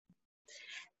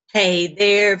Hey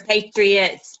there,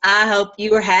 Patriots. I hope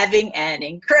you are having an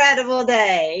incredible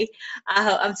day.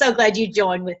 I'm so glad you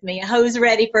joined with me. Who's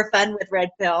ready for fun with Red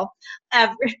Pill?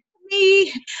 Uh,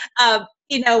 me. I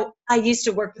used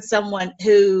to work with someone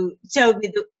who showed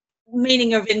me the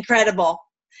meaning of incredible,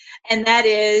 and that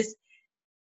is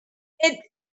it.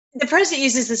 The president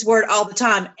uses this word all the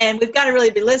time, and we've got to really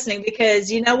be listening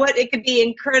because you know what? It could be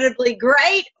incredibly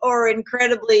great or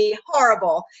incredibly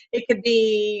horrible. It could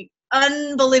be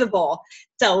unbelievable.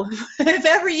 So if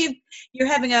ever you're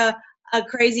having a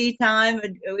crazy time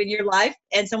in your life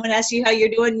and someone asks you how you're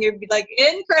doing, you'd be like,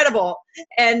 incredible.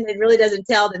 And it really doesn't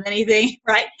tell them anything,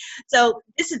 right? So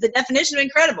this is the definition of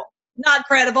incredible. Not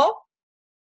credible,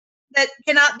 that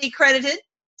cannot be credited,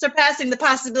 surpassing the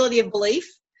possibility of belief.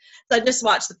 So I just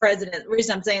watched the president. The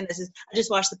reason I'm saying this is I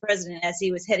just watched the president as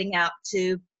he was heading out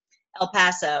to El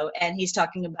Paso, and he's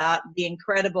talking about the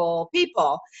incredible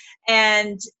people.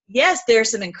 And yes, there are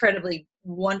some incredibly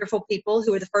wonderful people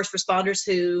who are the first responders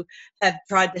who have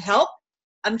tried to help,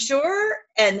 I'm sure.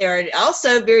 And there are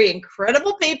also very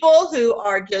incredible people who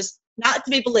are just not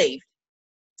to be believed.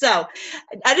 So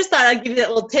I just thought I'd give you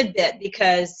that little tidbit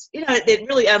because, it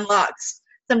really unlocks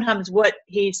sometimes what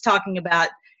he's talking about.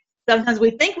 Sometimes we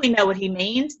think we know what he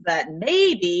means, but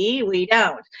maybe we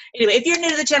don't. Anyway, if you're new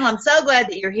to the channel, I'm so glad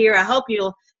that you're here. I hope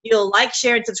you'll like,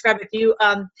 share, and subscribe. If you,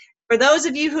 for those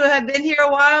of you who have been here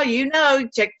a while,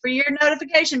 check for your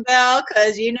notification bell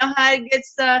because you know how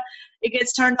it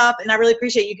gets turned off. And I really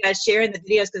appreciate you guys sharing the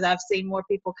videos because I've seen more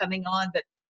people coming on. But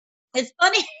it's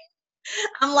funny.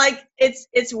 I'm like,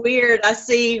 it's weird. I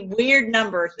see weird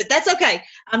numbers, but that's okay.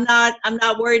 I'm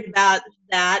not worried about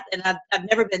that. And I've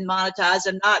never been monetized.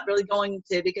 I'm not really going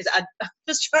to because I'm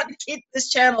just trying to keep this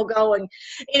channel going.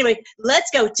 Anyway, let's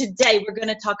go. Today we're going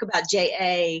to talk about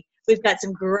JA. We've got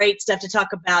some great stuff to talk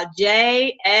about.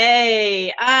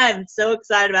 JA. I'm so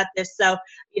excited about this. So,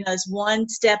 it's one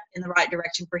step in the right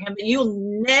direction for him, but you'll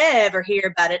never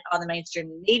hear about it on the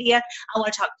mainstream media. I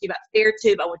want to talk to you about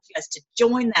FairTube. I want you guys to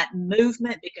join that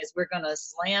movement because we're going to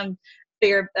slam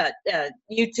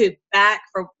YouTube back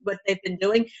for what they've been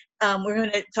doing. We're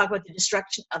going to talk about the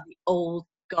destruction of the old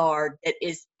guard that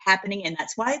is happening, and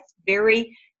that's why it's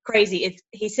very crazy.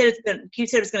 Q said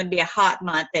it's going to be a hot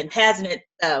month, and hasn't it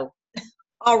though?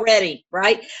 Already,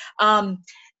 right?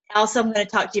 Also, I'm going to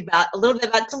talk to you about a little bit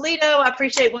about Toledo. I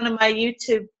appreciate one of my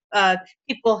YouTube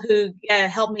people who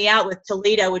helped me out with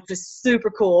Toledo, which was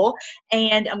super cool.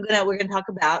 And we're going to talk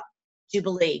about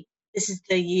Jubilee. This is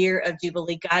the year of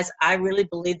Jubilee, guys. I really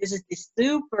believe this is the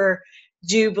super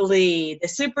Jubilee, the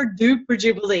super duper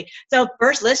Jubilee. So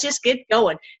first, let's just get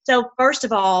going. So first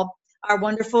of all, our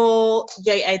wonderful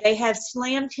JA, they have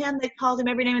slammed him. They called him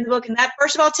every name in the book. And that,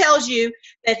 first of all, tells you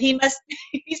that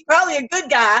he's probably a good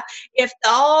guy if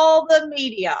all the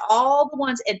media, all the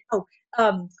ones, and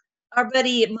our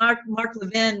buddy Mark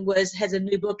Levin has a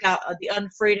new book out, The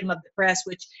Unfreedom of the Press,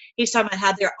 which he's talking about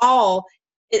how they're all,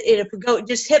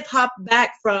 just hip hop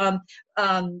back from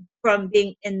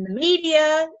being in the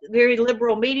media, very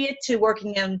liberal media, to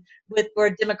working for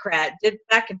a Democrat, did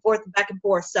back and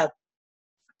forth. So,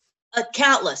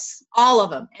 countless, all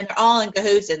of them, and they're all in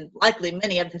cahoots, and likely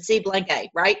many of them C-blank-A,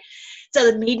 right? So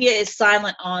the media is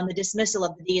silent on the dismissal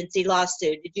of the DNC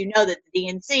lawsuit. Did you know that the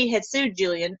DNC had sued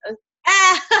Julian?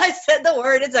 I said the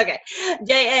word. It's okay.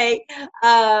 JA.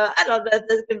 I don't know if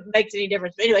this makes any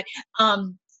difference, but anyway,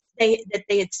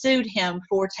 they had sued him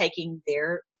for taking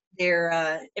their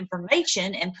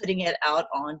information and putting it out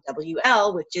on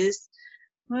WL, which is,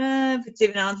 if it's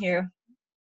even on here.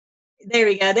 There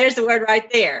we go. There's the word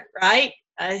right there, right?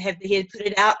 He had put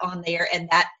it out on there, and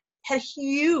that had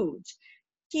huge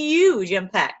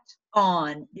impact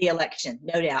on the election,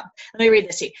 no doubt. Let me read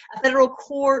this to you. A federal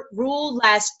court ruled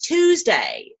last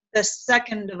Tuesday, the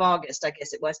 2nd of August, I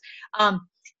guess it was,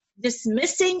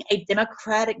 dismissing a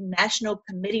Democratic National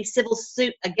Committee civil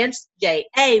suit against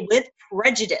JA with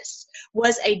prejudice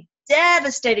was a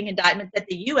devastating indictment that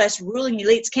the U.S. ruling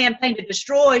elite's campaign to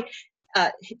destroy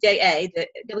JA, the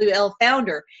WL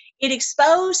founder. It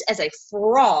exposed as a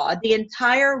fraud the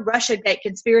entire Russiagate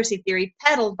conspiracy theory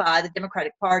peddled by the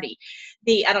Democratic Party.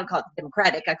 I don't call it the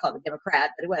Democratic, I call it the Democrat,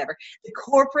 but whatever. The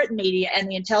corporate media and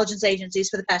the intelligence agencies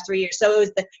for the past 3 years. So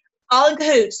it was all in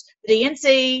cahoots, the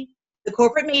DNC, the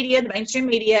corporate media, the mainstream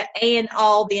media, and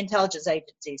all the intelligence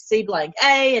agencies,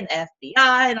 C-blank-A and FBI,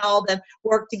 and all of them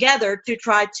worked together to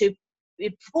try to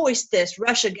foist this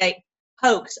Russiagate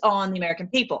hoax on the American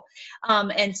people.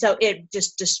 And so it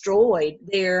just destroyed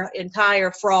their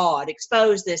entire fraud,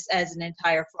 exposed this as an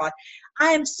entire fraud. I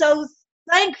am so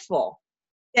thankful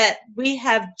that we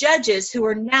have judges who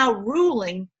are now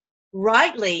ruling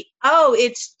rightly. Oh,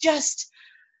 it's just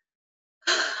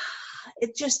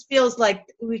it just feels like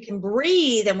we can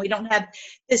breathe and we don't have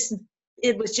this.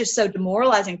 It was just so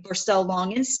demoralizing for so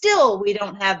long, and still we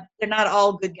don't have, they're not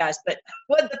all good guys, but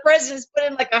what the president's put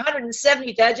in like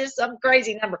 170 judges, some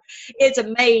crazy number. It's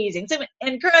amazing. It's an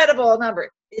incredible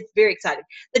number. It's very exciting.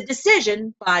 The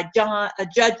decision by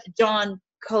Judge John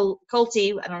Colte,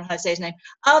 I don't know how to say his name,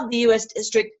 of the U.S.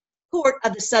 District Court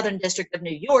of the Southern District of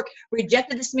New York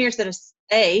rejected the smears that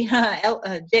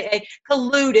JA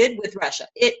colluded with Russia.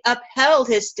 It upheld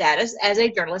his status as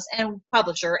a journalist and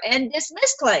publisher and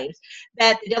dismissed claims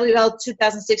that the WL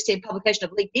 2016 publication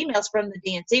of leaked emails from the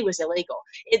DNC was illegal.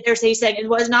 He's saying it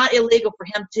was not illegal for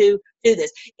him to do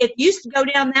this. If you go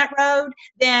down that road,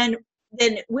 then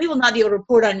we will not be able to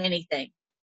report on anything,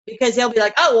 because they'll be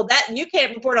like, oh, well, that you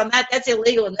can't report on that. That's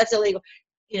illegal, and that's illegal.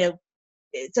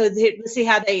 So let's see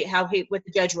what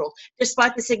the judge ruled.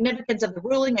 Despite the significance of the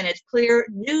ruling and its clear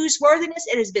newsworthiness,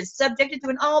 it has been subjected to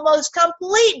an almost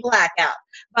complete blackout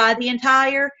by the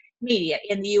entire media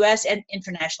in the U.S. and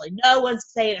internationally. No one's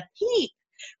saying a peep.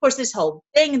 Of course, this whole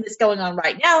thing that's going on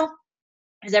right now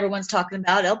is everyone's talking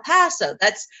about El Paso.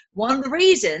 That's one of the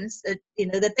reasons that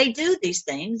that they do these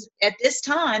things at this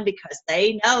time, because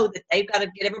they know that they've got to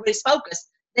get everybody's focus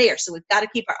there. So we've got to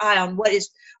keep our eye on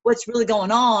what's really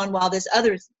going on while this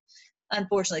other is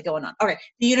unfortunately going on. All right,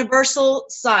 the universal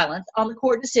silence on the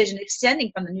court decision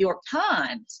extending from the New York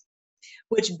Times,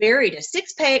 which buried a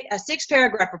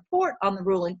six-paragraph report on the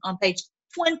ruling on page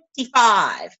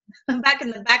 25, back in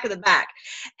the back of the back,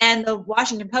 and the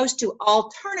Washington Post to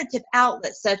alternative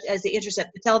outlets such as The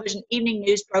Intercept, the television evening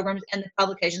news programs, and the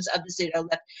publications of the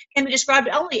pseudo-left, can be described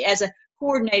only as a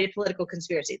coordinated political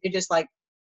conspiracy. They're just like,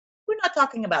 we're not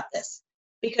talking about this,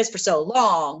 because for so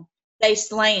long they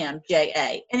slammed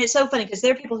JA. And it's so funny because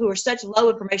there are people who are such low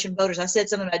information voters. I said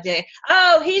something about JA.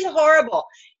 Oh, he's horrible.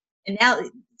 And now,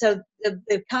 so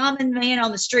the common man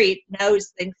on the street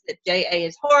thinks that JA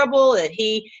is horrible, that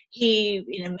he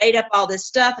made up all this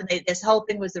stuff, and this whole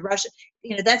thing was the Russian.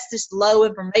 That's just low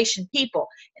information people,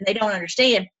 and they don't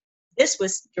understand. This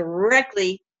was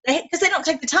directly, because they don't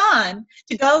take the time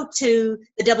to go to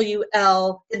the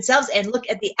WL themselves and look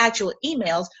at the actual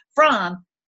emails from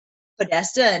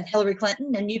Podesta and Hillary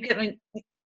Clinton, and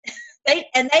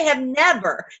they have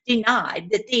never denied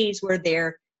that these were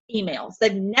their emails.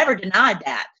 They've never denied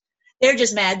that. They're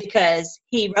just mad because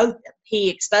he wrote them, he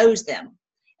exposed them,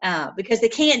 because they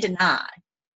can't deny.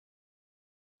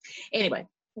 Anyway,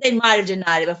 they might have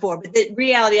denied it before, but the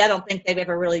reality, I don't think they've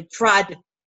ever really tried to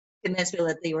convince people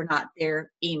that they were not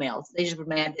their emails. They just were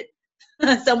mad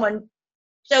that someone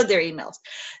showed their emails.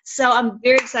 So I'm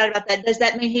very excited about that. Does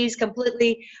that mean he's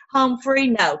completely home free?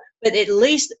 No, but at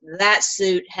least that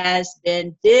suit has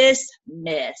been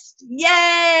dismissed.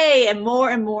 Yay! And more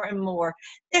and more and more.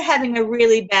 They're having a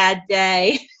really bad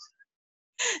day.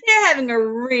 They're having a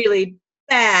really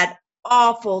bad,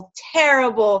 awful,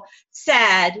 terrible,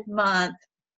 sad month.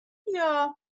 Yeah,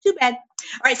 too bad.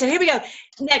 All right, so here we go.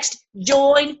 Next,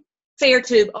 join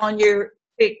FairTube on your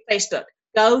Facebook.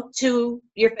 Go to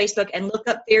your Facebook and look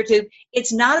up FairTube.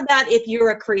 It's not about if you're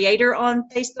a creator on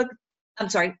Facebook. I'm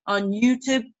sorry, on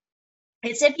YouTube.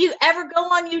 It's if you ever go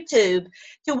on YouTube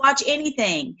to watch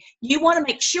anything, you want to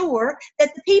make sure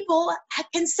that the people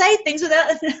can say things without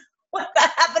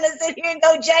having to sit here and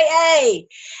go JA,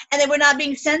 and that we're not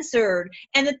being censored,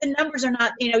 and that the numbers are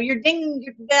not, your ding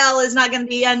your bell is not going to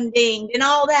be undinged, and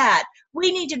all that.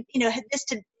 We need to, this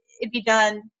to be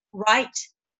done right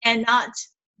and not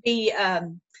be,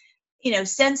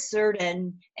 censored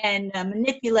and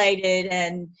manipulated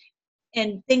and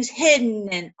things hidden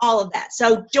and all of that.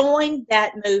 So join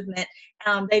that movement.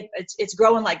 It's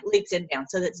growing like leaps and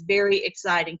bounds. So that's very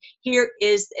exciting. Here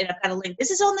is, and I've got a link.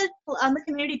 This is on the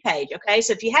community page. Okay,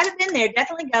 so if you haven't been there,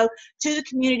 definitely go to the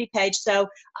community page. So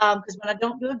because when I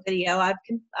don't do a video, I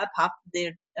pop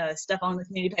the stuff on the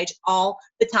community page all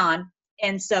the time.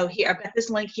 And so here I've got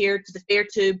this link here to the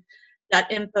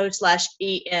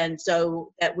fairtube.info/en,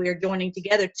 so that we're joining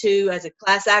together as a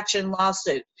class action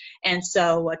lawsuit. And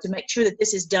so to make sure that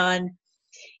this is done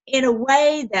in a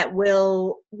way that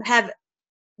will have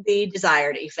the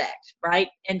desired effect, right?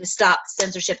 And to stop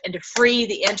censorship and to free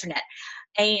the internet.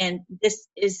 And this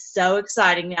is so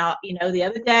exciting. Now, the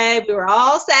other day we were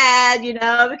all sad,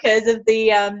 because of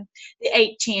the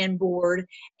 8chan board.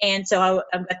 And so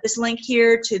I've got this link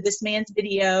here to this man's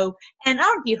video. And I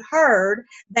don't know if you heard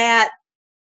that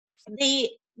the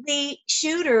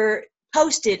shooter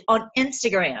posted on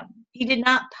Instagram. He did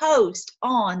not post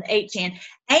on 8chan.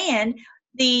 And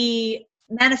the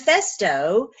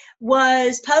manifesto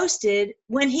was posted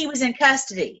when he was in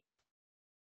custody.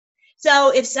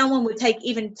 So if someone would take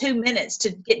even 2 minutes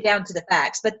to get down to the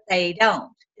facts, but they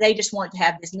don't. They just want to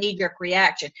have this knee-jerk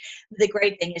reaction. The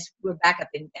great thing is we're back up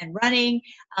and running.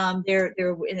 They're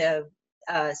in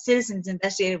a citizens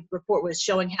investigative report was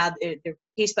showing how they're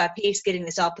piece by piece getting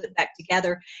this all put back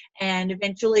together, and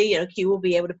eventually, Q will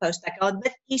be able to post back on.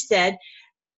 But he said,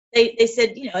 they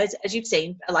said, as you've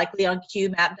seen, likely on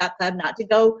qmap.club, not to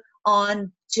go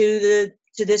on to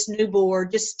this new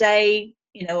board, just stay,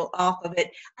 off of it.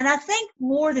 And I think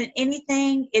more than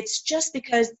anything, it's just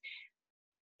because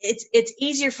it's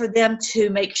easier for them to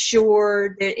make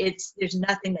sure that there's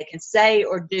nothing they can say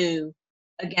or do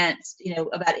against,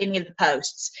 about any of the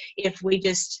posts. If we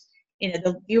just,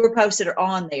 the viewer posts that are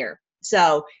on there.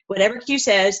 So whatever Q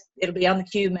says, it'll be on the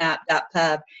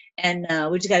qmap.pub, and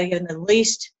we just got to give them the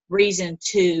least reason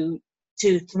to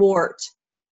thwart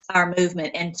our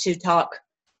movement and to talk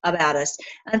about us.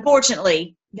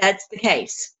 Unfortunately, that's the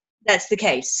case.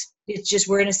 It's just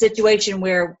we're in a situation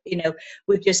where,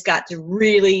 we've just got to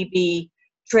really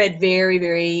tread very,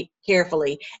 very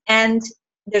carefully. And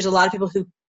there's a lot of people who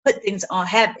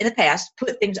have in the past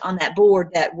put things on that board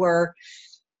that were,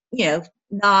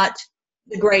 not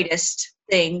the greatest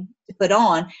thing to put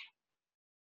on.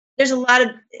 There's a lot of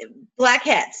black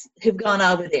hats who've gone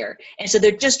over there. And so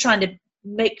they're just trying to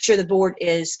make sure the board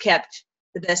is kept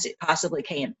the best it possibly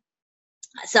can.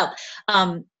 So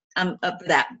I'm up for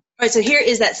that. All right, so here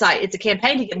is that site. It's a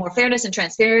campaign to get more fairness and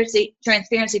transparency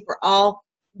for all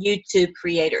YouTube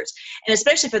creators, and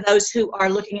especially for those who are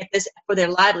looking at this for their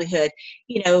livelihood.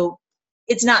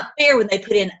 It's not fair when they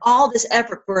put in all this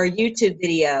effort for a YouTube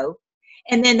video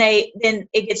and then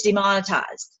it gets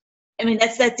demonetized. I mean,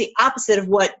 that's the opposite of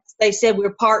what they said.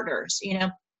 We're partners,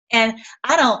 and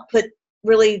I don't put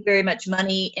really very much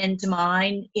money into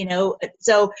mine,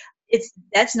 so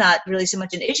that's not really so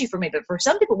much an issue for me. But for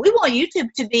some people, we want YouTube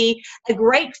to be a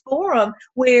great forum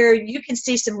where you can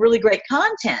see some really great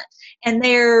content, and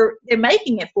they're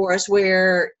making it for us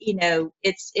where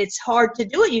it's hard to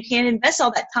do it. You can't invest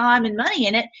all that time and money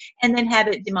in it and then have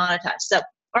it demonetized. So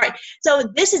all right, so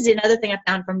this is another thing I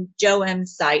found from Joe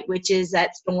M's site, which is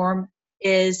that storm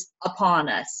is upon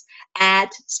us.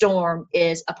 At Storm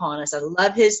is upon us. I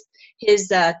love his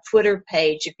Twitter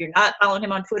page. If you're not following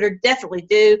him on Twitter, definitely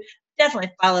do.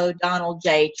 Definitely follow Donald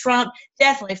J. Trump.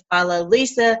 Definitely follow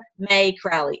Lisa May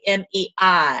Crowley,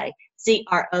 MEICROWLEY.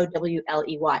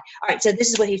 All right, so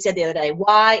this is what he said the other day.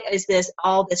 Why is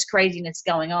all this craziness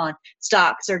going on?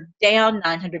 Stocks are down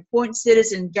 900 points.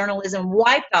 Citizen journalism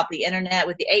wiped off the internet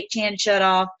with the 8chan shut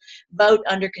off. Vote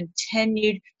under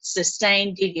continued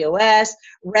sustained DDoS.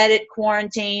 Reddit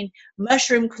quarantine.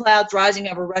 Mushroom clouds rising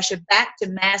over Russia.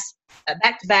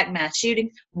 Back-to-back mass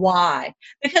shootings. Why?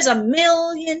 Because 1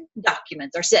 million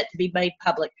documents are set to be made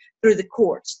public through the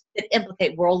courts that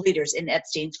implicate world leaders in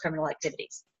Epstein's criminal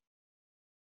activities.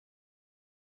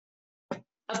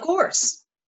 Of course,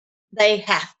 they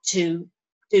have to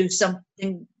do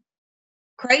something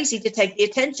crazy to take the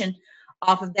attention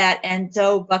off of that. And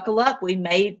so buckle up. We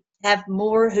may have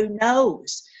more. Who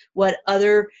knows what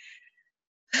other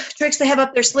tricks they have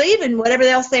up their sleeve and whatever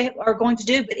else they are going to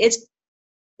do. But it's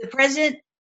the president,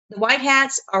 the white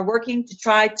hats are working to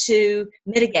try to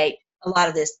mitigate a lot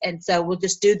of this. And so we'll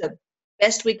just do the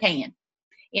best we can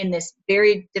in this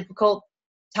very difficult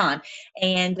time.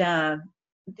 And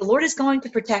the Lord is going to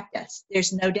protect us.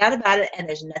 There's no doubt about it, and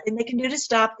there's nothing they can do to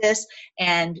stop this.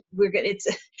 And it's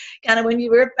kind of when you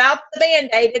were about the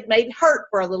Band-Aid, it may hurt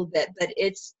for a little bit, but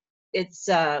it's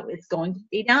going to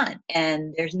be done,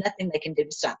 and there's nothing they can do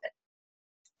to stop it.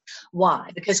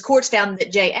 Why? Because courts found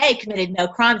that J.A. committed no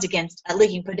crimes against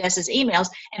leaking Podesta's emails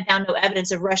and found no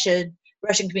evidence of Russian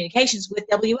communications with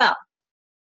WL.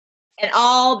 And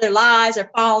all their lies are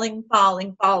falling.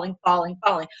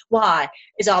 Why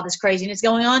is all this craziness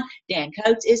going on? Dan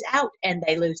Coates is out, and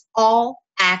they lose all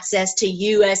access to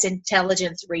U.S.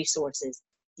 intelligence resources.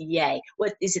 Yay.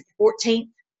 What is it, the 14th?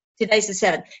 Today's the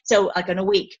 7th. So like in a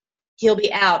week, he'll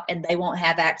be out, and they won't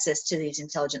have access to these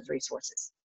intelligence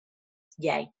resources.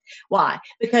 Yay. Why?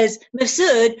 Because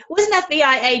Massoud was an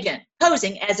FBI agent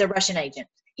posing as a Russian agent.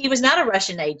 He was not a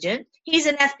Russian agent. He's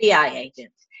an FBI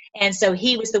agent. And so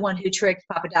he was the one who tricked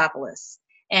Papadopoulos.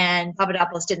 And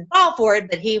Papadopoulos didn't fall for it,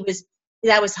 but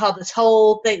that was how this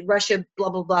whole thing, Russia, blah,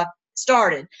 blah, blah,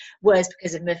 started, was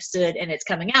because of Mifsud, and it's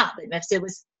coming out that Mifsud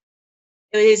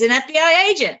he's an FBI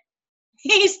agent.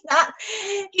 He's not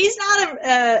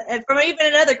from even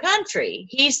another country.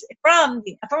 He's from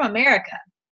America.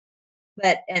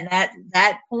 And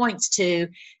that points to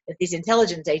that these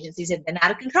intelligence agencies have been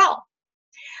out of control.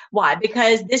 Why?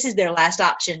 Because this is their last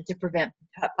option to prevent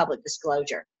public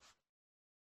disclosure.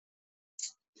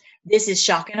 This is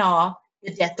shock and awe,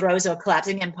 the death throes of a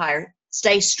collapsing empire.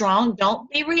 Stay strong. Don't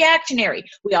be reactionary.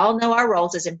 We all know our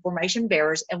roles as information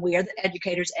bearers, and we are the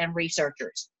educators and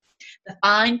researchers. The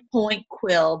fine point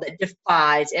quill that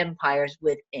defies empires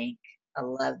with ink. I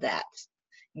love that.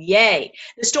 Yay.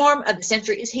 The storm of the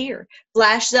century is here.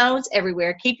 Flash zones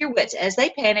everywhere. Keep your wits. As they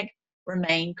panic,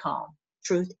 remain calm.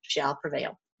 Truth shall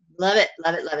prevail. Love it,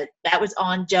 love it, love it. That was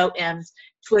on Joe M's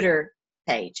Twitter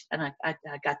page, and I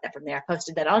got that from there. I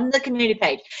posted that on the community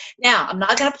page. Now, I'm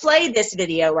not going to play this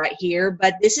video right here,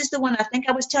 but this is the one I think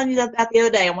I was telling you about the other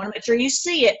day. I want to make sure you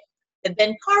see it, that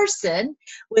Ben Carson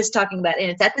was talking about,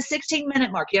 and it's at the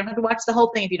 16-minute mark. You don't have to watch the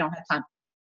whole thing if you don't have time.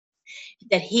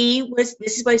 That this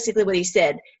is basically what he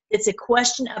said. It's a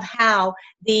question of how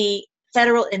the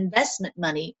federal investment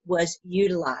money was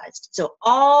utilized. So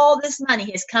all this money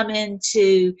has come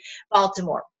into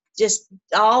Baltimore, just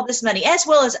all this money, as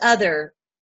well as other,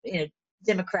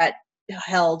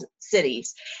 Democrat-held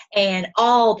cities, and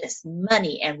all this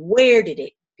money, and where did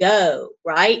it go,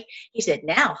 right? He said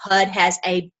now HUD has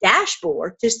a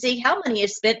dashboard to see how money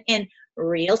is spent in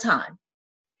real time.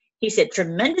 He said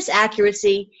tremendous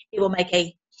accuracy. It will make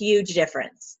a huge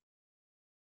difference.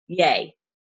 Yay.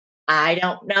 I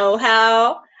don't know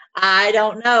how. I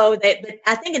don't know. But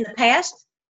I think in the past,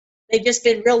 they've just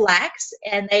been real lax,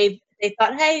 and they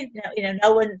thought, hey,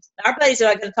 no one, our buddies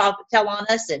are not going to tell on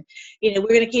us, and we're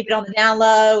going to keep it on the down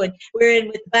low, and we're in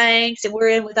with the banks, and we're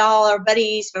in with all our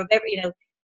buddies from every,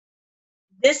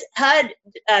 this HUD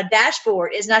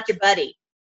dashboard is not your buddy.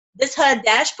 This HUD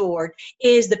dashboard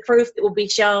is the proof that will be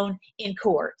shown in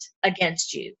court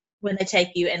against you when they take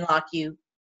you and lock you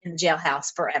in the jailhouse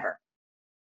forever.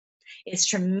 It's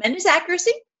tremendous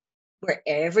accuracy where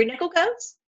every nickel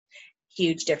goes.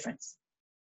 Huge difference.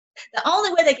 The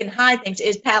only way they can hide things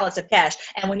is pallets of cash.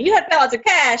 And when you have pallets of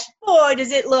cash, boy,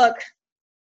 does it look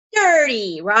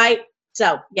dirty, right?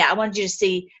 So, yeah, I wanted you to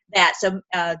see that. So,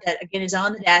 that, again, is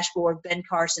on the dashboard. Ben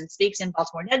Carson speaks in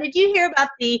Baltimore. Now, did you hear about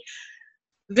the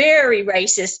very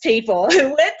racist people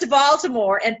who went to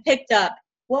Baltimore and picked up,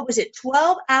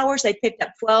 12 hours? They picked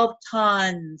up 12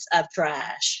 tons of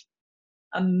trash.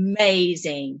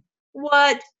 Amazing.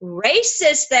 What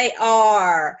racists they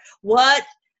are. What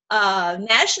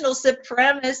national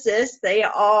supremacists they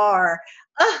are.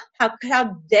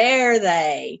 How dare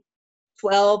they.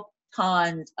 12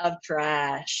 tons of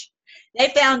trash. They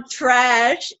found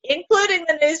trash, including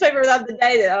the newspaper of the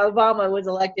day that Obama was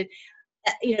elected,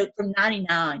 from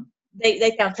 99.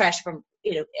 They found trash from,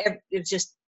 it was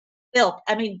just filth.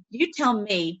 I mean, you tell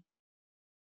me.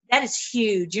 That is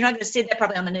huge. You're not going to see that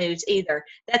probably on the news either.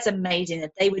 That's amazing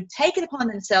that they would take it upon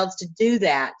themselves to do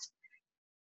that.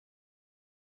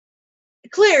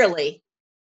 Clearly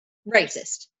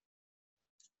racist.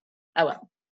 Oh, well.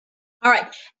 All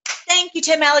right. Thank you,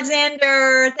 Tim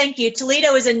Alexander. Thank you.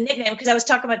 Toledo is a nickname, because I was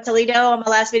talking about Toledo on my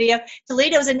last video.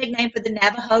 Toledo is a nickname for the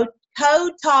Navajo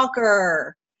code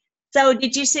talker. So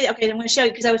did you see? Okay, I'm going to show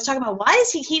you, because I was talking about why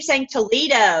does he keep saying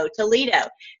Toledo, Toledo.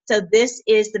 So this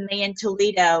is the man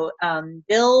Toledo,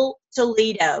 Bill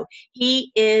Toledo.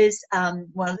 He is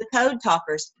one of the code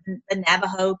talkers, the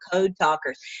Navajo code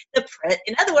talkers.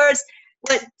 In other words,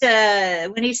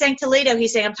 when he's saying Toledo,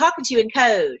 he's saying, I'm talking to you in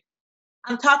code.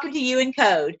 I'm talking to you in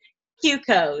code, Q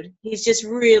code. He's just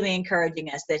really encouraging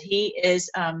us that he is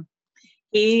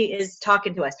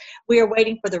talking to us. We are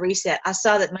waiting for the reset. I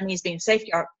saw that money is being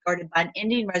safeguarded by an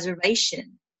Indian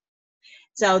reservation.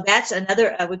 So that's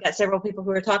another, we've got several people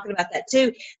who are talking about that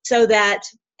too. So that,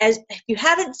 if you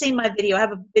haven't seen my video, I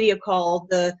have a video called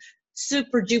the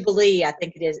Super Jubilee, I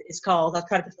think it is called. I'll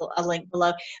try to put a link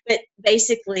below. But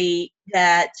basically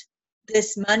that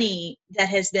this money that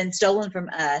has been stolen from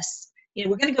us,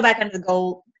 we're going to go back under the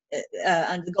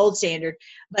gold standard,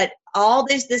 but all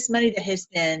this money that has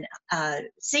been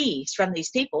seized from these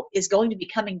people is going to be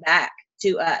coming back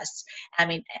to us. I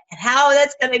mean, how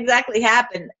that's going to exactly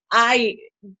happen, I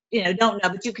don't know,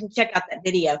 but you can check out that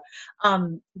video.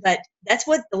 But that's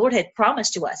what the Lord had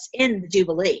promised to us in the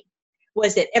Jubilee,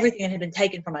 was that everything that had been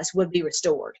taken from us would be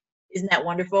restored. Isn't that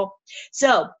wonderful?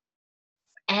 So,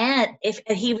 and if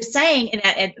he was saying,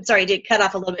 and sorry, I did cut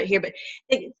off a little bit here, but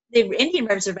the Indian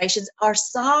reservations are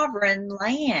sovereign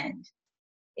land.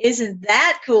 Isn't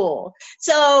that cool?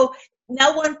 So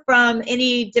no one from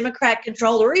any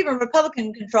Democrat-controlled or even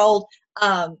Republican-controlled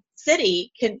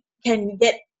city can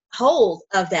get hold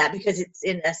of that, because it's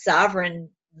in a sovereign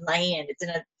land. It's in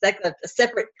a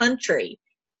separate country.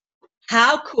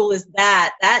 How cool is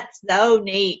that? That's so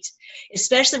neat,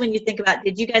 especially when you think about,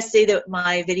 did you guys see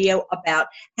my video about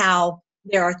how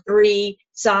there are 3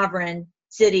 sovereign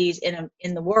cities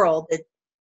in the world, that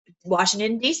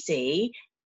Washington, D.C.,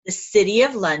 the City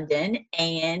of London,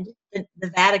 and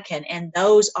the Vatican, and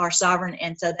those are sovereign,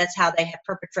 and so that's how they have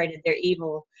perpetrated their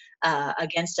evil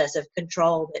against us, of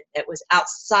control that was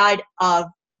outside of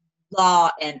law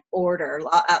and order,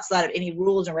 outside of any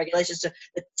rules and regulations,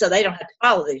 so they don't have to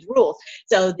follow these rules.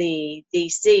 So the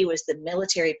DC was the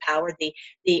military power, the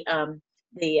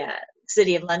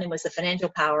City of London was the financial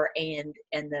power, and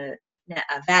the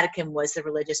Vatican was the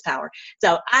religious power.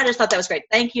 So I just thought that was great.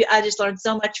 Thank you. I just learned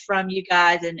so much from you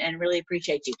guys, and really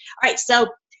appreciate you. All right, so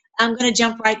I'm going to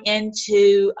jump right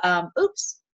into,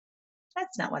 oops,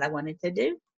 that's not what I wanted to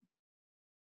do.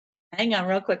 Hang on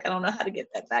real quick. I don't know how to get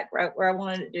that back right where I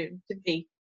wanted it to be.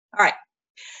 All right.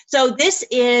 So this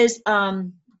is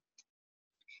talking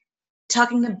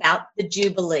about the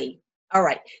Jubilee. All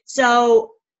right.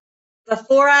 So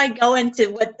before I go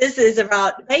into what this is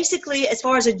about, basically, as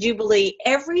far as a Jubilee,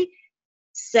 every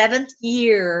 7th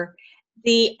year,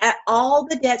 all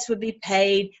the debts would be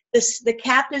paid. The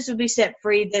captives would be set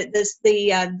free.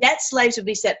 The debt slaves would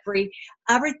be set free.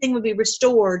 Everything would be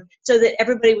restored, so that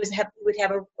everybody would have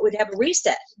a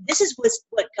reset. This is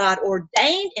what God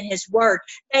ordained in His Word.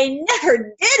 They never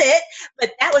did it,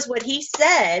 but that was what He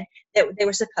said that they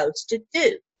were supposed to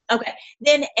do. Okay.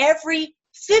 Then every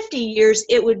 50 years,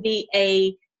 it would be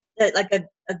a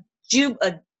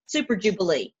super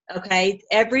jubilee. Okay.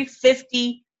 Every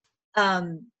 50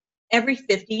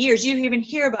 years. You even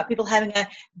hear about people having a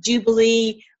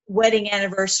jubilee wedding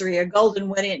anniversary, or golden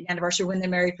wedding anniversary when they're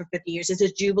married for 50 years. It's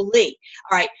a jubilee.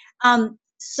 All right.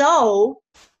 So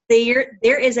there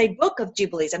is a book of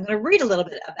Jubilees. I'm going to read a little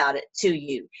bit about it to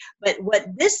you. But what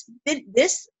this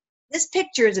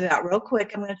picture is about, real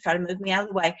quick, I'm going to try to move me out of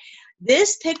the way.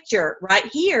 This picture right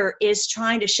here is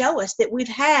trying to show us that we've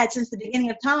had, since the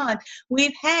beginning of time,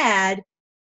 we've had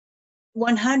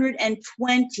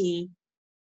 120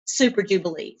 super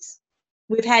jubilees.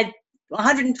 We've had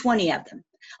 120 of them.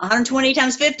 120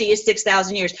 times 50 is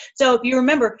 6,000 years. So if you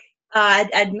remember,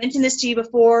 I'd mentioned this to you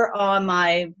before on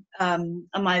my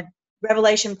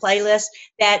Revelation playlist,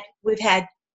 that we've had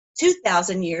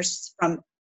 2,000 years from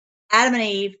Adam and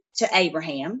Eve to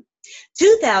Abraham,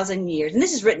 2,000 years, and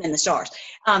this is written in the stars,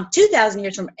 2,000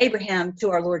 years from Abraham to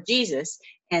our Lord Jesus,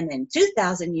 and then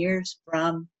 2,000 years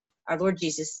from our Lord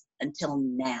Jesus until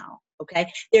now.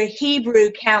 Okay, they're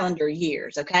Hebrew calendar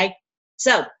years. Okay,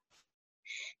 so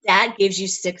that gives you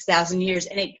 6,000 years,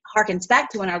 and it harkens back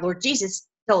to when our Lord Jesus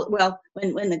told. Well,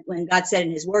 when God said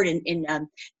in His Word in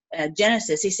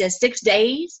Genesis, He says, 6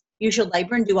 days you shall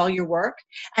labor and do all your work,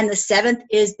 and the 7th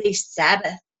is the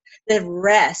Sabbath, the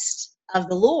rest of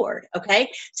the Lord.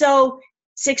 Okay, so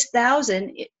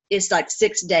 6,000 is like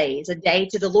 6 days. A day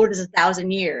to the Lord is 1,000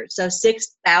 years. So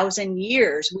 6,000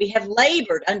 years we have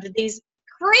labored under these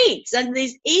creeps, under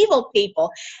these evil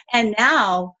people, and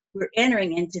now we're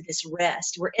entering into this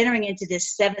rest. We're entering into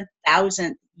this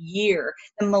 7,000th year,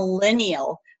 the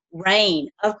millennial reign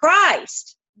of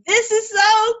Christ. This is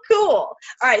so cool.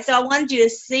 All right, so I wanted you to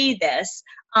see this.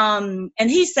 And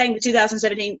He's saying the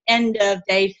 2017 end of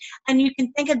days. And you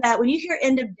can think of that when you hear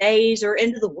end of days or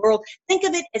end of the world, think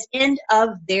of it as end of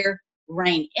their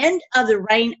reign, end of the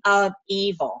reign of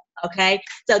evil. Okay,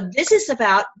 so this is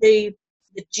about the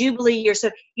Jubilee year. So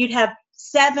you'd have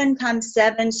 7 times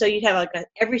 7. So you'd have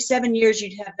every 7 years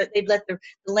you'd have they'd let the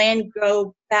land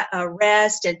grow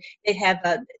rest, and they'd have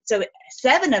so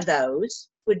 7 of those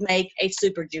would make a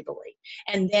super jubilee.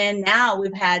 And then now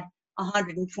we've had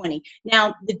 120.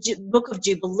 Now the book of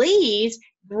Jubilees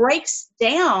breaks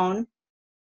down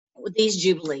these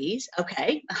jubilees.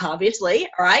 Okay, obviously.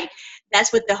 All right,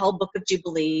 that's what the whole book of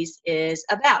Jubilees is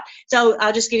about. So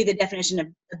I'll just give you the definition of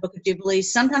the book of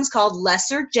Jubilees. Sometimes called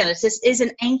Lesser Genesis, is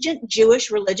an ancient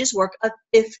Jewish religious work of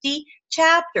 50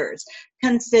 chapters,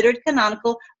 considered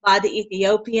canonical by the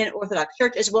Ethiopian Orthodox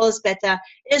Church as well as Beta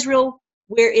Israel,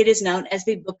 where it is known as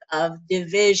the book of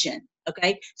division.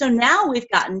 Okay, so now we've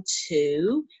gotten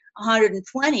to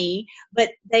 120,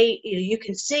 but you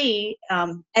can see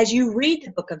as you read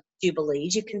the book of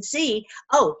Jubilees, you can see,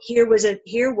 oh,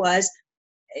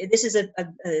 this is a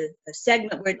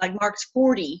segment where like marks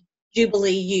 40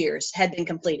 Jubilee years had been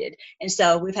completed, and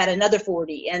so we've had another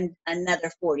 40 and another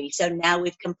 40. So now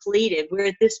we've completed. We're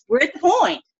at the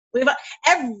point.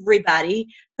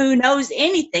 Everybody who knows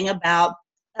anything about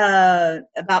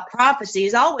prophecy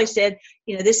has always said,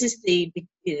 this is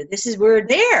we're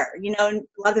there. And a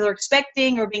lot of people are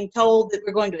expecting or being told that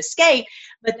we're going to escape,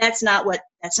 but that's not what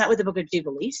the book of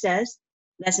Jubilee says.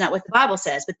 That's not what the Bible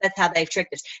says, but that's how they've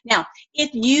tricked us. Now, if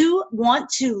you want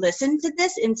to listen to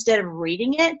this instead of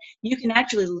reading it, you can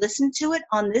actually listen to it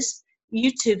on this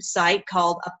YouTube site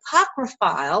called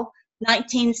Apocryphile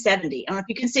 1970. I don't know if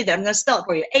you can see that. I'm going to spell it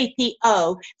for you.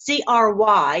 APOCRYPHILE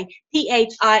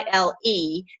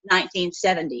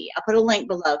 1970. I'll put a link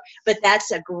below. But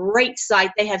that's a great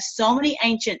site. They have so many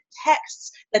ancient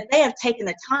texts that they have taken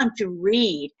the time to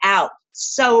read out.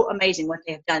 So amazing what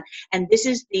they have done. And this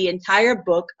is the entire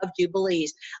book of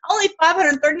Jubilees. Only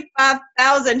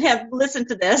 535,000 have listened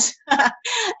to this.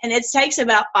 And it takes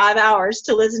about 5 hours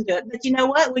to listen to it. But you know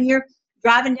what? When you're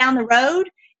driving down the road,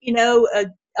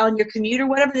 on your commute or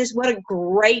whatever, what a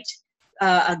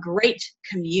great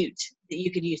commute that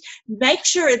you could use. Make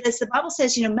sure that the Bible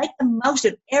says, make the most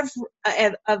of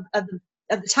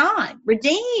the time.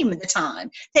 Redeem the time.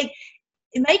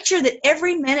 Make sure that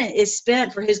every minute is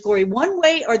spent for His glory, one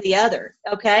way or the other.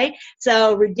 Okay,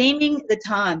 so redeeming the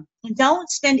time. And don't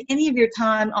spend any of your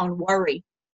time on worry.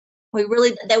 We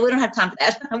don't have time for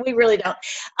that. We really don't.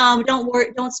 Don't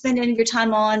worry. Don't spend any of your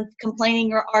time on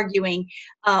complaining or arguing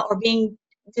or being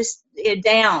just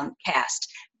downcast.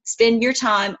 Spend your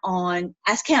time on,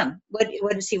 ask Him, what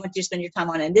does He want you to spend your time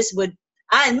on? And this would,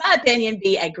 in my opinion,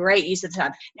 be a great use of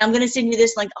time. Now, I'm going to send you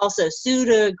this link also,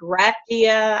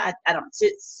 pseudegraphia,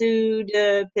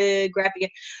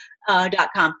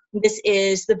 pseudegraphia.com. This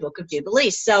is the book of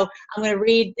Jubilees. So I'm going to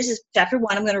read, this is chapter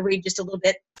 1. I'm going to read just a little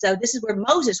bit. So this is where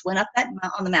Moses went up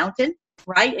on the mountain,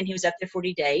 right? And he was up there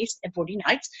 40 days and 40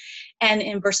 nights. And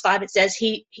in verse 5, it says,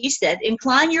 he said,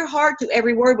 incline your heart to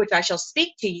every word which I shall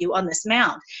speak to you on this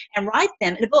mount, and write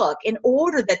them in a book, in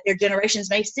order that their generations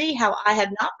may see how I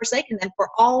have not forsaken them for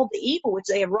all the evil which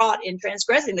they have wrought in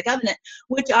transgressing the covenant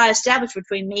which I established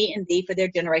between me and thee for their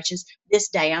generations this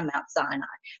day on Mount Sinai.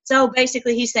 So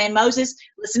basically he's saying, Moses,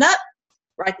 listen up,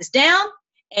 write this down,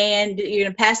 and you're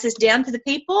going to pass this down to the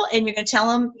people, and you're going to tell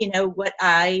them,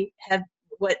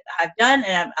 what I've done,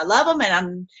 and I love them,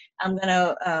 and I'm going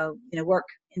to work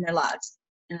in their lives,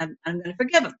 and I'm going to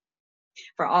forgive them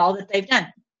for all that they've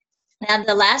done. Now,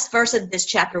 the last verse of this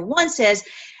chapter 1 says,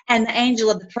 and the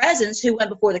angel of the presence who went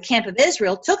before the camp of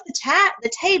Israel took the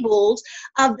tables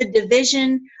of the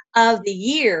division of the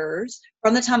years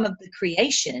from the time of the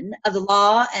creation of the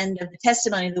law and of the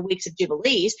testimony of the weeks of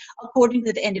Jubilees, according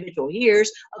to the individual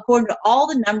years, according to all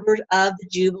the numbers of the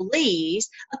Jubilees,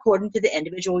 according to the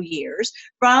individual years,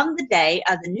 from the day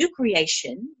of the new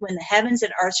creation, when the heavens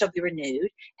and earth shall be renewed,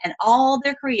 and all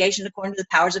their creation according to the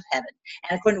powers of heaven,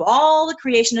 and according to all the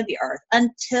creation of the earth,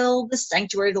 until the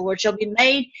sanctuary of the Lord shall be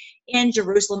made in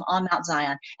Jerusalem on Mount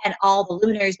Zion, and all the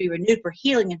luminaries be renewed for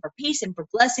healing and for peace and for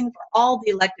blessing for all the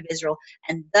elect of Israel,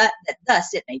 and that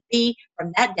thus it may be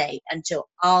from that day until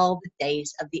all the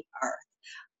days of the earth.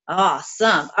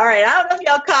 Awesome. All right, I don't know if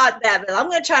y'all caught that, but I'm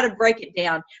going to try to break it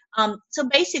down. So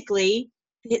basically,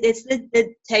 it's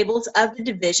the tables of the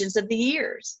divisions of the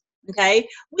years. Okay,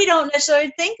 we don't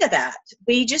necessarily think of that.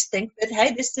 We just think that,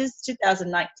 hey, this is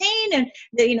 2019, and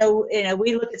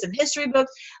we look at some history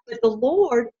books. But the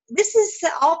Lord, this is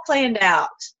all planned out.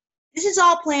 This is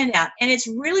all planned out, and it's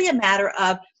really a matter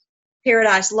of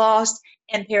paradise lost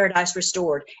and paradise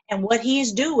restored, and what He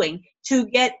is doing to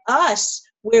get us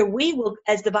where we will,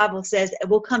 as the Bible says,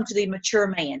 will come to the mature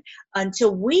man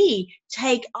until we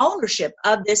take ownership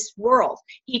of this world.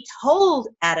 He told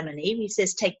Adam and Eve, He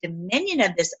says, take dominion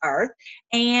of this earth,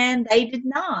 and they did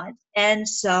not. And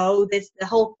so the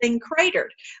whole thing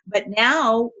cratered. But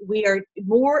now we are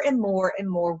more and more and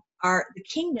more, the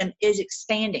kingdom is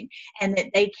expanding, and that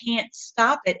they can't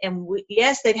stop it. And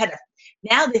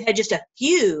they've had just a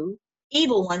few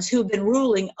evil ones who've been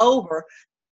ruling over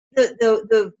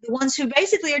the ones who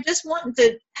basically are just wanting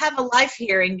to have a life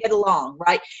here and get along,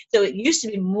 right? So it used to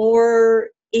be more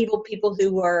evil people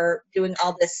who were doing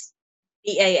all this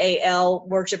Baal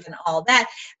worship and all that,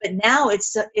 but now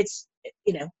it's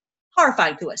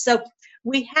horrifying to us. So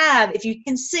we have, if you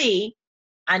can see,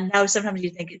 I know sometimes you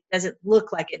think it doesn't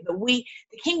look like it, but the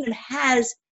kingdom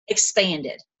has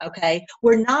expanded. Okay,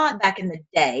 we're not back in the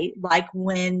day like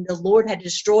when the Lord had to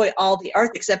destroy all the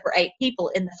earth except for 8 people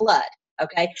in the flood.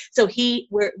 Okay, so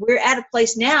we're at a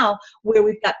place now where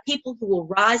we've got people who will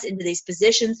rise into these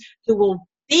positions, who will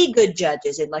be good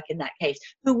judges, in that case,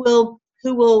 who will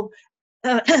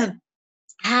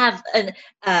have an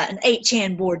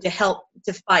 8chan board to help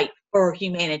to fight for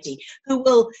humanity, who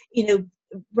will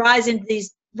rise into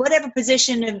these whatever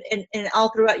position and all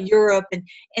throughout Europe and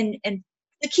the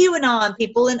QAnon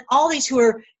people and all these who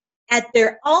are at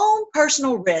their own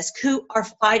personal risk, who are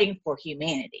fighting for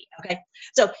humanity. Okay,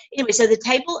 so anyway, so he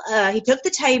took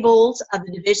the tables of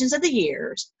the divisions of the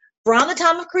years from the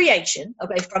time of creation,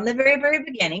 okay, from the very, very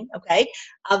beginning, okay,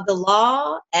 of the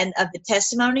law and of the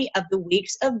testimony of the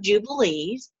weeks of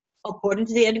Jubilees, according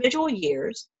to the individual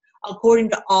years, according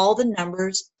to all the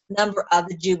number of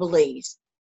the Jubilees.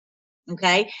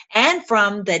 Okay? And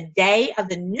from the day of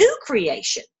the new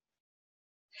creation,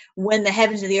 when the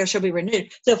heavens and the earth shall be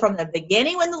renewed. So from the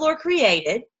beginning when the Lord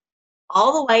created,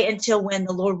 all the way until when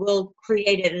the Lord will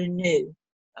create it anew.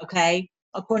 Okay?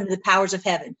 According to the powers of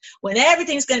heaven. When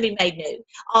everything's going to be made new.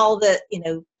 All the,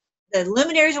 the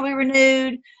luminaries will be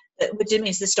renewed, which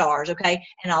means the stars, okay?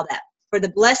 And all that. For the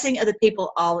blessing of the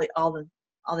people all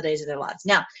the days of their lives.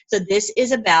 Now, so this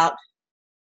is about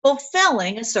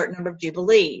fulfilling a certain number of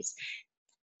jubilees.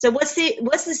 So what's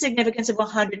the significance of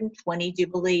 120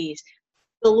 jubilees?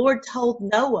 The Lord told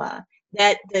Noah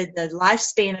that the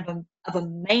lifespan of a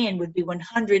man would be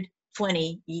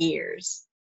 120 years.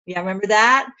 Yeah, remember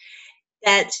that?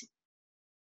 That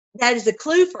is a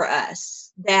clue for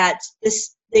us that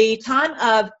the time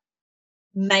of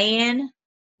man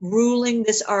ruling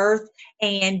this earth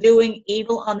and doing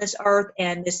evil on this earth,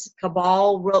 and this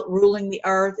cabal ruling the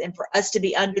earth, and for us to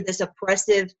be under this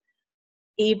oppressive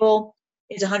evil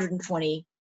is 120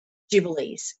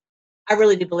 jubilees. I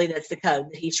really do believe that's the code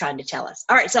that he's trying to tell us.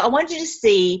 All right, so I want you to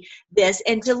see this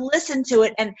and to listen to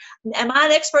it. And am I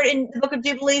an expert in the book of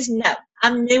Jubilees? No,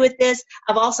 I'm new at this.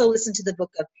 I've also listened to the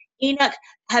book of Enoch.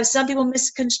 Have some people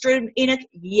misconstrued Enoch?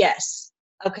 Yes.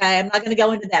 Okay, I'm not going to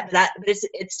go into that, but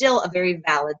it's still a very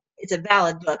valid. It's a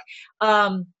valid book.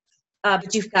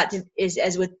 But you've got to,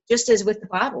 just as with the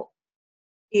Bible,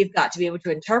 you've got to be able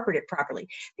to interpret it properly.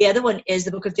 The other one is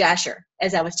the book of Jasher,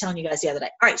 as I was telling you guys the other day.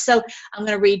 All right, so I'm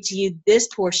going to read to you this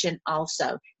portion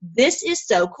also. This is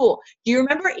so cool. Do you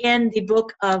remember in the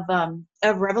book of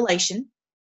Revelation,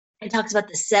 it talks about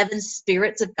the 7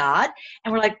 spirits of God,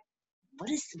 and we're like, what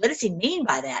does he mean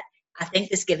by that? I think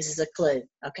this gives us a clue,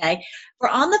 okay? For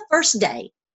on the first day,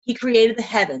 he created the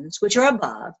heavens, which are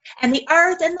above, and the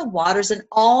earth and the waters and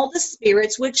all the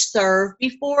spirits which serve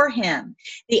before him,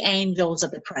 the angels of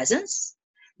the presence,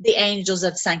 the angels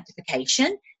of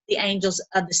sanctification, the angels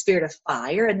of the spirit of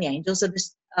fire, and the angels of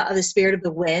the spirit of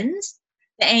the winds,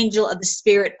 the angel of the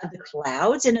spirit of the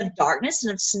clouds and of darkness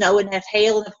and of snow and of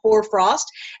hail and of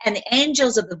hoarfrost, and the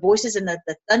angels of the voices and of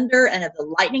the thunder and of the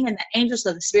lightning, and the angels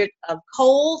of the spirit of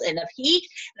cold and of heat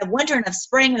and of winter and of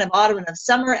spring and of autumn and of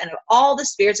summer, and of all the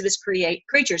spirits of his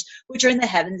creatures which are in the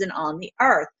heavens and on the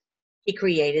earth. He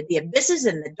created the abysses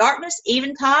and the darkness,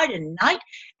 eventide and night,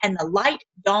 and the light,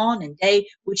 dawn, and day,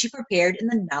 which he prepared in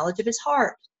the knowledge of his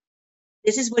heart.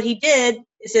 This is what he did.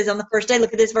 It says on the first day,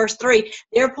 look at this, verse 3.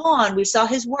 Thereupon we saw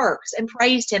his works and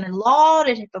praised him and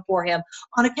lauded him before him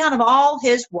on account of all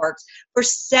his works. For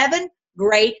 7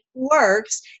 great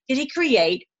works did he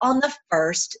create on the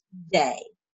first day.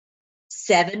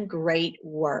 7 great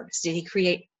works did he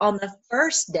create on the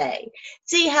first day.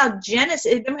 See how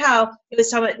Genesis, remember how it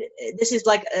was talking about, this is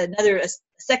like a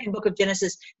second book of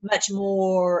Genesis, much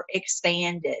more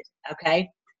expanded, okay?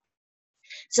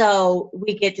 So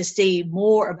we get to see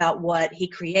more about what he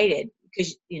created,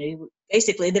 because,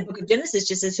 basically the book of Genesis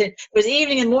just says it was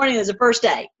evening and morning, it was the first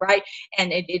day, right?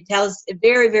 And it tells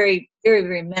very, very, very,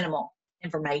 very minimal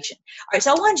information. All right,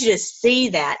 so I want you to see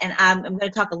that, and I'm going to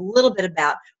talk a little bit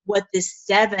about what this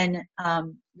 7,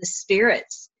 the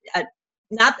spirits,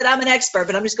 not that I'm an expert,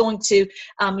 but I'm just going to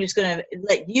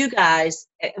let you guys,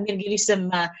 I'm going to give you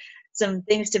some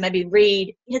things to maybe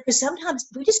read, because sometimes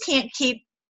we just can't keep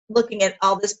looking at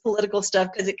all this political stuff,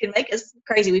 because it can make us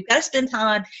crazy. We've got to spend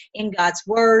time in God's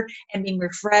word and being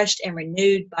refreshed and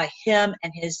renewed by him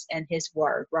and his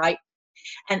word, right?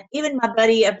 And even my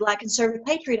buddy, a Black conservative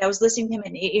patriot, I was listening to him,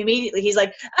 and immediately he's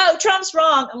like, oh, Trump's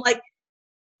wrong. I'm like,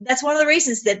 that's one of the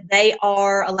reasons that they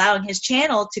are allowing his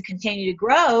channel to continue to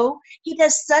grow. He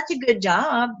does such a good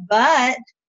job, but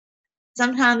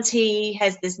sometimes he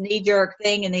has this knee-jerk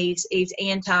thing, and he's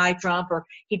anti-Trump, or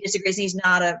he disagrees. He's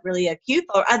not really a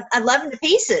cupo. I love him to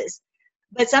pieces,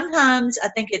 but sometimes I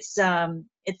think it's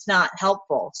not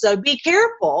helpful. So be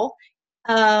careful,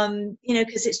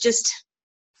 because it's just,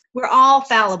 we're all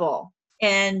fallible,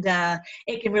 and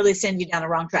it can really send you down the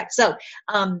wrong track. So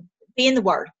be in the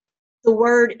Word. The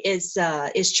Word is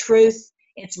truth.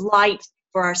 It's light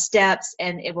for our steps,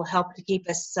 and it will help to keep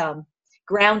us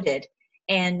grounded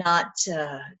and not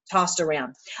tossed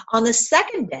around. On the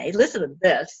second day, listen to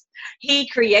this, he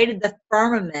created the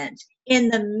firmament in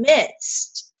the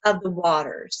midst of the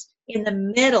waters, in the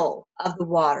middle of the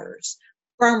waters.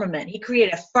 Firmament. He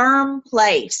created a firm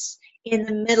place in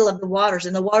the middle of the waters,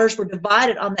 and the waters were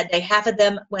divided on that day. Half of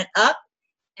them went up,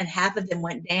 and half of them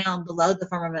went down below the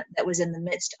firmament that was in the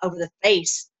midst, over the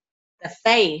face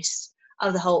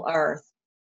of the whole earth.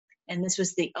 And this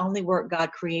was the only work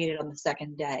God created on the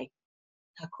second day.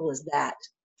 How cool is that?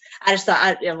 I just thought,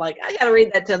 I got to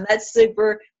read that to them. That's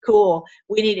super cool.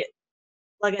 We need it.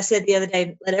 Like I said the other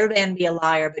day, let every man be a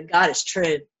liar, but God is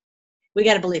true. We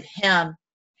got to believe him,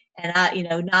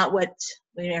 and not what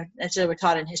necessarily we're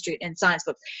taught in history and science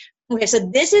books. Okay, so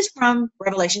this is from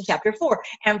Revelation chapter 4.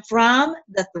 And from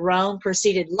the throne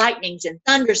proceeded lightnings and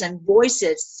thunders and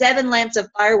voices. 7 lamps of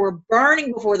fire were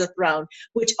burning before the throne,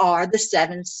 which are the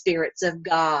 7 spirits of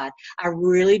God. I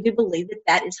really do believe that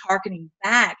that is hearkening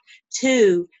back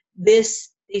to these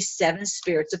 7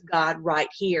 spirits of God right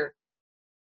here.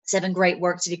 7 great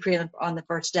works that he created on the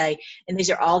first day. And these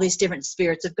are all these different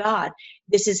spirits of God.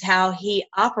 This is how he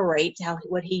operates,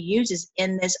 what he uses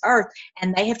in this earth.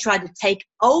 And they have tried to take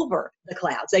over the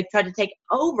clouds. They've tried to take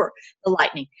over the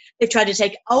lightning. They've tried to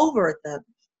take over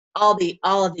all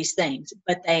of these things.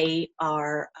 But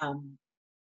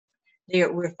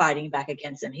we're fighting back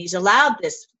against them. He's allowed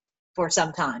this for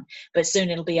some time, but soon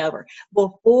it'll be over.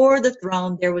 Before the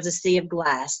throne, there was a sea of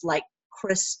glass like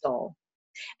crystal.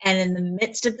 And in the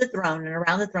midst of the throne and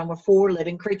around the throne were 4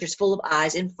 living creatures full of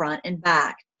eyes in front and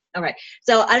back. All right.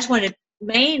 So I just wanted to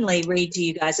mainly read to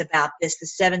you guys about this, the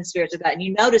 7 spirits of God. And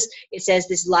you notice it says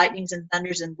this lightnings and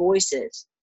thunders and voices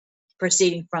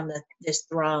proceeding from this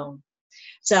throne.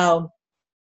 So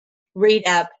read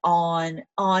up on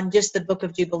just the book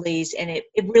of Jubilees, and it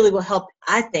really will help,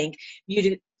 I think, you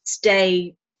to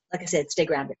stay, like I said, stay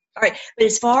grounded. All right. But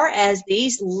as far as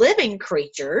these living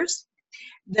creatures,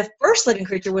 the first living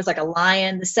creature was like a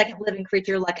lion, the second living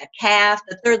creature like a calf,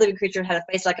 the third living creature had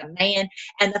a face like a man,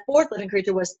 and the fourth living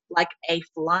creature was like a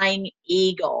flying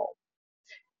eagle.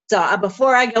 So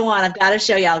before I go on, I've got to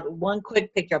show y'all one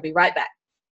quick picture. I'll be right back.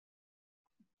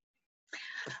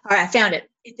 All right, I found it.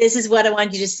 This is what I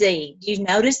want you to see. Do you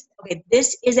notice? Okay,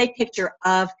 this is a picture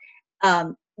of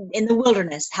in the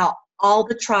wilderness, how all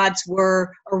the tribes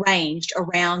were arranged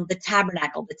around the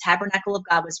tabernacle. The tabernacle of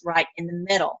God was right in the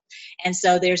middle. And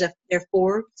so there are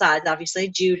 4 sides, obviously,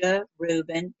 Judah,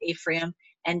 Reuben, Ephraim,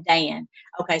 and Dan.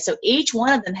 Okay, so each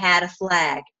one of them had a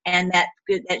flag, and that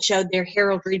showed their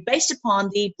heraldry based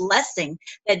upon the blessing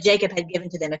that Jacob had given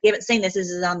to them. If you haven't seen this, this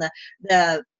is on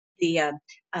the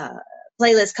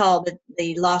playlist called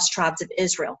the Lost Tribes of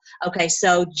Israel. Okay,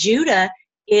 so Judah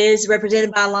is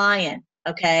represented by a lion.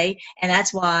 Okay, and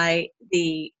that's why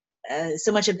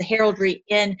so much of the heraldry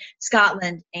in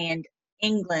Scotland and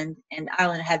England and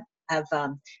Ireland have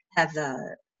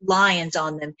lions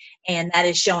on them, and that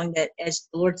is showing that, as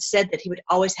the Lord said, that He would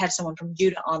always have someone from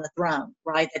Judah on the throne,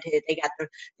 right? That they got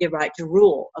the right to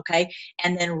rule. Okay,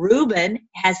 and then Reuben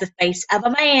has the face of a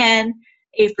man.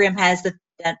 Ephraim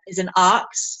is an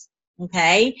ox.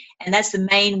 Okay, and that's the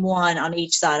main one on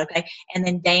each side. Okay, and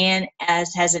then Dan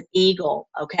has an eagle.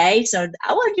 Okay, so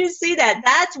I want you to see that.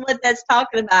 That's what that's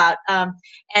talking about.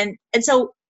 And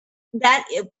so that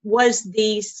was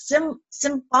the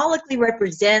symbolically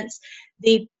represents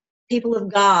the people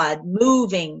of God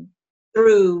moving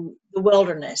through the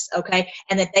wilderness. Okay,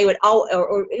 and that they would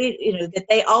that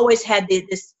they always had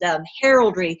this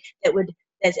heraldry that would.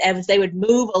 As they would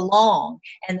move along,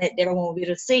 and that everyone would be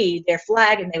able to see their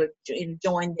flag, and they would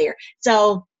join there.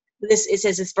 So it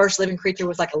says this first living creature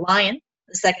was like a lion,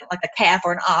 the second like a calf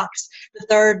or an ox, the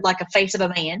third like a face of a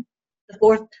man, the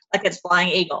fourth like a flying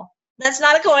eagle. That's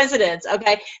not a coincidence,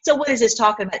 okay? So what is this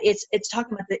talking about? It's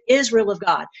talking about the Israel of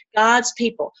God, God's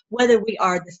people, whether we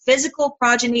are the physical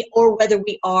progeny or whether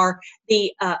we are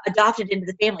the adopted into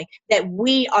the family, that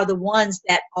we are the ones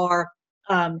that are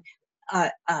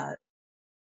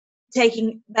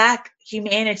taking back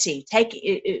humanity,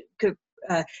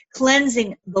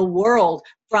 cleansing the world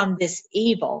from this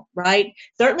evil, right?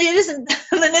 Certainly it isn't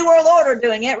the New World Order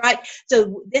doing it, right?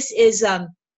 So this is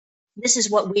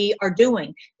what we are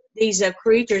doing. These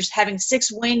creatures having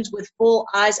 6 wings with full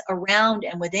eyes around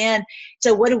and within.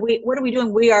 So what are we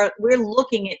doing? We're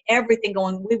looking at everything,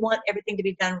 going, we want everything to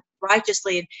be done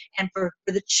righteously, and for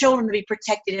the children to be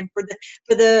protected, and for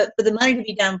the money to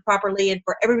be done properly, and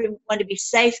for everyone to be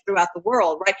safe throughout the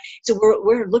world, right? So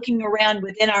we're looking around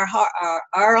within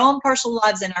our own personal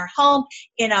lives, in our home,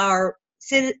 in our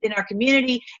city, in our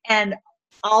community, and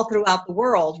all throughout the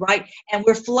world, right? And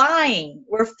we're flying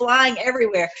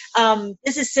everywhere.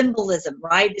 This is symbolism,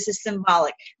 right? This is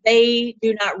symbolic. They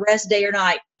do not rest day or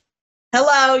night.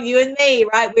 Hello, you and me,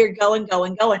 right? We're going.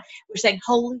 We're saying,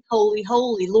 holy, holy,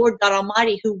 holy, Lord God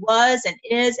Almighty, who was and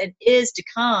is to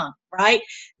come, right?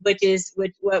 Which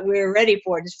what we're ready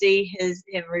for, to see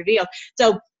Him revealed.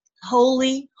 So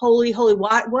holy, holy, holy.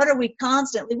 What are we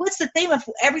constantly? What's the theme of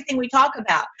everything we talk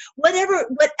about? Whatever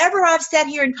I've sat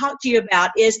here and talked to you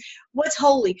about is what's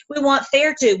holy. We want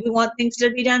fair too. We want things to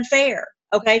be done fair.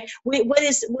 Okay. What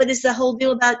is the whole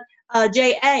deal about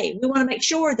JA? We want to make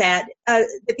sure that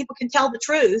people can tell the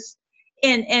truth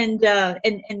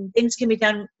and things can be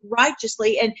done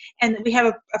righteously, and we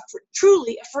have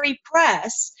truly a free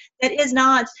press that is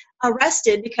not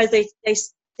arrested because they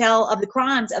tell of the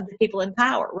crimes of the people in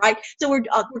power, right? So we're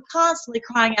constantly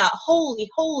crying out, holy,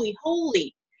 holy,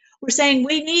 holy. We're saying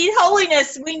we need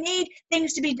holiness. We need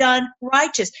things to be done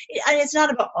righteous. It's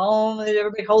not about, oh,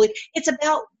 everybody holy. It's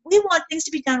about, we want things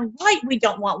to be done right. We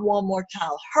don't want one more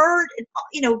child hurt.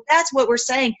 That's what we're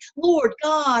saying. Lord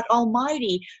God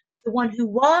Almighty, the one who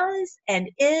was and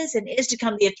is to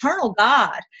come, the eternal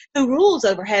God who rules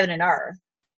over heaven and earth,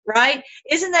 right?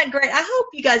 Isn't that great? I hope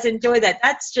you guys enjoy that.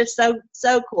 That's just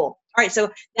so cool. All right, so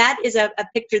that is a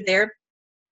picture there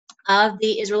of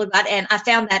the Israel of God, and I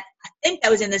found that, I think that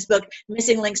was in this book,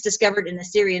 Missing Links Discovered in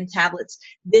Assyrian Tablets.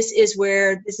 This is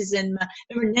in,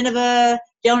 remember Nineveh?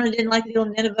 Jonah didn't like the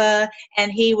old Nineveh,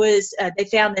 and they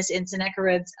found this in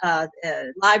Sennacherib's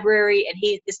library, and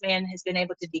this man has been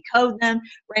able to decode them.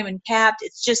 Raymond Capt,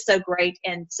 it's just so great,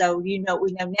 and so we know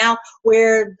now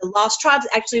where the lost tribes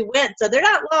actually went. So they're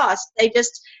not lost, they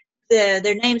just,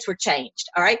 their names were changed.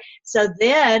 All right. So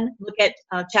then look at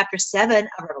chapter 7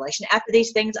 of Revelation. After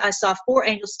these things, I saw 4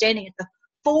 angels standing at the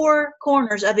 4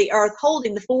 corners of the earth,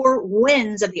 holding the 4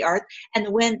 winds of the earth, and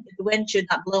the wind should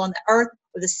not blow on the earth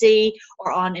or the sea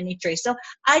or on any tree. So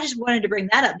I just wanted to bring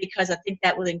that up because I think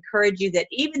that will encourage you that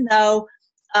even though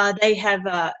they have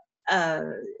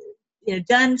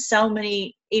done so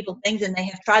many evil things, and they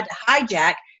have tried to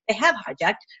hijacked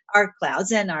our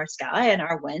clouds and our sky and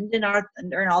our wind and our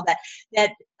thunder and all that,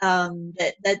 that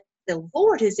the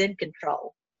Lord is in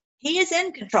control. He is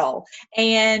in control,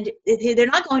 and they're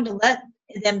not going to let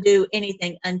them do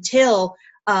anything until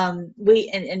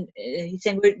he's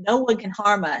saying no one can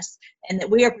harm us, and that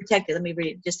we are protected. Let me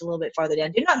read it just a little bit farther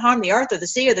down. Do not harm the earth or the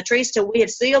sea or the trees till we have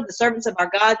sealed the servants of our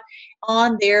God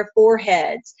on their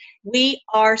foreheads. We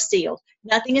are sealed.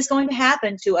 Nothing is going to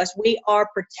happen to us. We are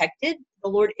protected. The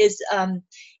Lord is,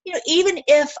 even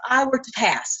if I were to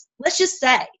pass, let's just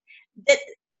say that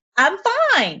I'm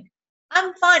fine.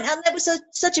 I'm fine. And that was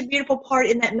such a beautiful part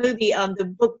in that movie,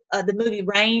 the movie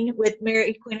Reign with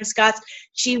Mary, Queen of Scots.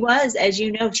 She was, as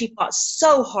you know, she fought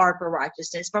so hard for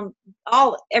righteousness from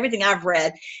everything I've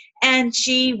read. And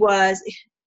she was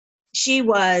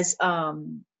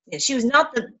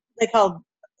not they call,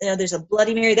 there's a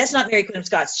Bloody Mary. That's not Mary, Queen of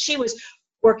Scots. She was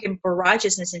working for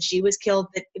righteousness, and she was killed.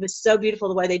 But it was so beautiful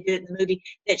the way they did it in the movie,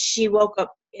 that she woke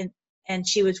up and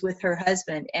she was with her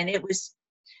husband, and it was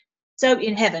so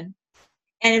in heaven,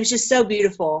 and it was just so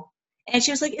beautiful. And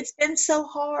she was like, it's been so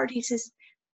hard. He says,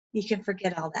 you can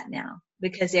forget all that now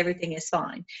because everything is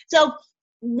fine. So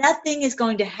nothing is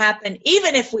going to happen.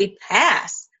 Even if we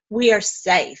pass, we are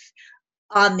safe.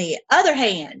 On the other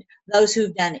hand, those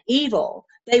who've done evil,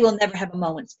 they will never have a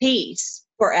moment's peace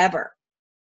forever.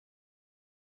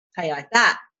 How you like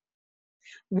that?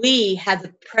 We have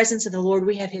the presence of the Lord.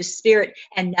 We have his spirit,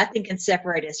 and nothing can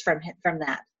separate us from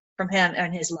him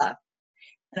and his love.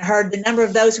 And I heard the number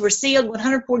of those who were sealed,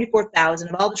 144,000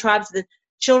 of all the tribes of the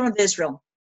children of Israel.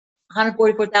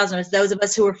 144,000 is those of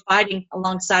us who are fighting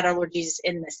alongside our Lord Jesus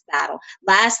in this battle.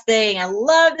 Last thing, I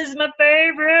love this, is my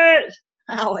favorite.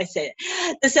 I always say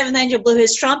it. The 7th angel blew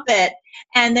his trumpet,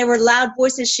 and there were loud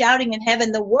voices shouting in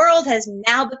heaven, the world has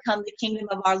now become the kingdom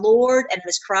of our Lord and of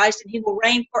his Christ, and he will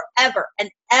reign forever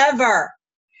and ever.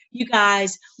 You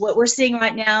guys, what we're seeing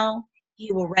right now,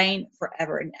 he will reign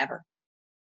forever and ever.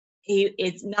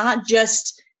 It's not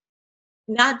just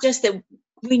that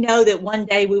we know that one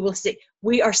day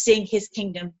we are seeing his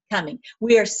kingdom coming.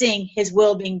 We are seeing his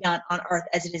will being done on earth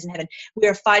as it is in heaven. We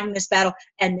are fighting this battle,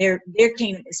 and their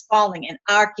kingdom is falling, and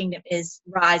our kingdom is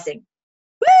rising.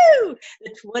 Woo!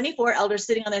 The 24 elders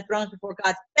sitting on their thrones before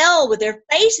God fell with their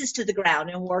faces to the ground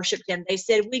and worshiped him. They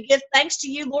said, we give thanks to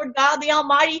you, Lord God, the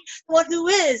Almighty, the one who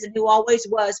is and who always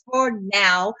was. For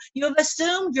now you have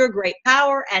assumed your great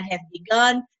power and have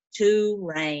begun to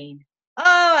reign. Oh,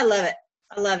 I love it.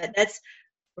 I love it. That's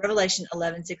Revelation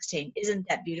 11:16. Isn't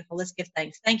that beautiful? Let's give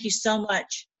thanks. Thank you so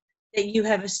much that you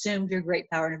have assumed your great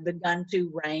power and have begun to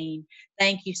reign.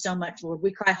 Thank you so much, Lord.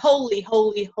 We cry, holy,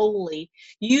 holy, holy.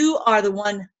 You are the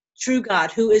one true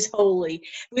God who is holy.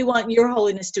 We want your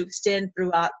holiness to extend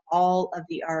throughout all of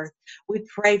the earth. We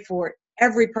pray for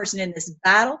every person in this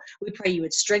battle. We pray you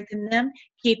would strengthen them,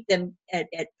 keep them at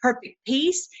perfect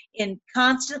peace, and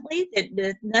constantly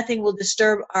that nothing will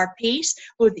disturb our peace.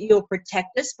 Lord, that you'll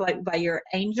protect us by your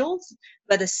angels,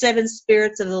 by the 7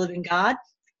 spirits of the living God.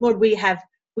 Lord, we have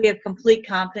complete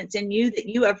confidence in you that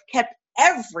you have kept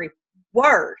every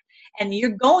word, and you're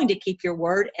going to keep your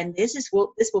word, and this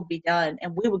will be done,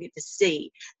 and we will get to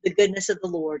see the goodness of the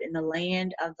Lord in the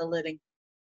land of the living.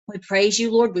 We praise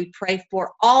you, Lord. We pray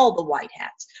for all the white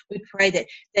hats. We pray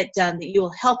that you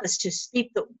will help us to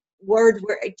speak the word,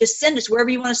 just send us wherever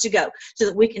you want us to go so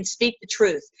that we can speak the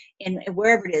truth and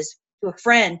wherever it is, to a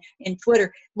friend in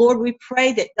Twitter. Lord, we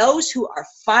pray that those who are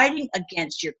fighting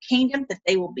against your kingdom, that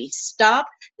they will be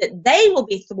stopped, that they will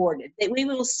be thwarted, that we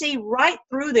will see right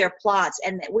through their plots,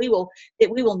 and that we will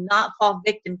not fall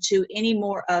victim to any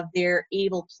more of their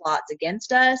evil plots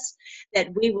against us,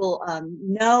 that we will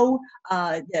know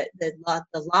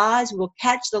the lies. We will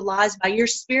catch the lies by your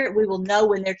Spirit. We will know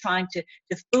when they're trying to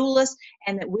fool us,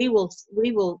 and that we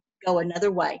will go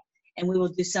another way, and we will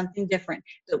do something different,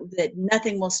 that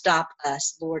nothing will stop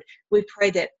us, Lord. We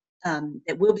pray that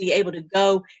we'll be able to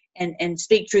go and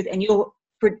speak truth, and you'll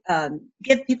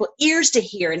give people ears to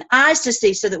hear and eyes to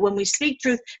see, so that when we speak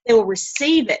truth, they will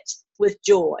receive it with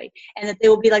joy, and that they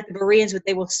will be like the Bereans, but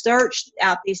they will search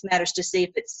out these matters to see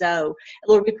if it's so.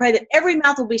 Lord, we pray that every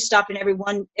mouth will be stopped, and every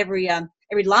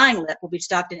lying lip will be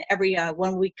stopped, and every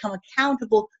one will become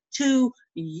accountable to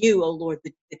you, O Lord,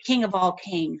 the King of all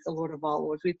kings, the Lord of all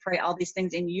lords. We pray all these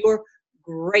things in your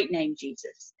great name,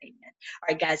 Jesus. Amen. All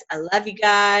right, guys, I love you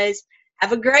guys.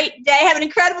 Have a great day. Have an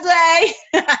incredible day.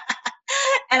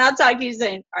 And I'll talk to you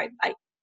soon. All right, bye.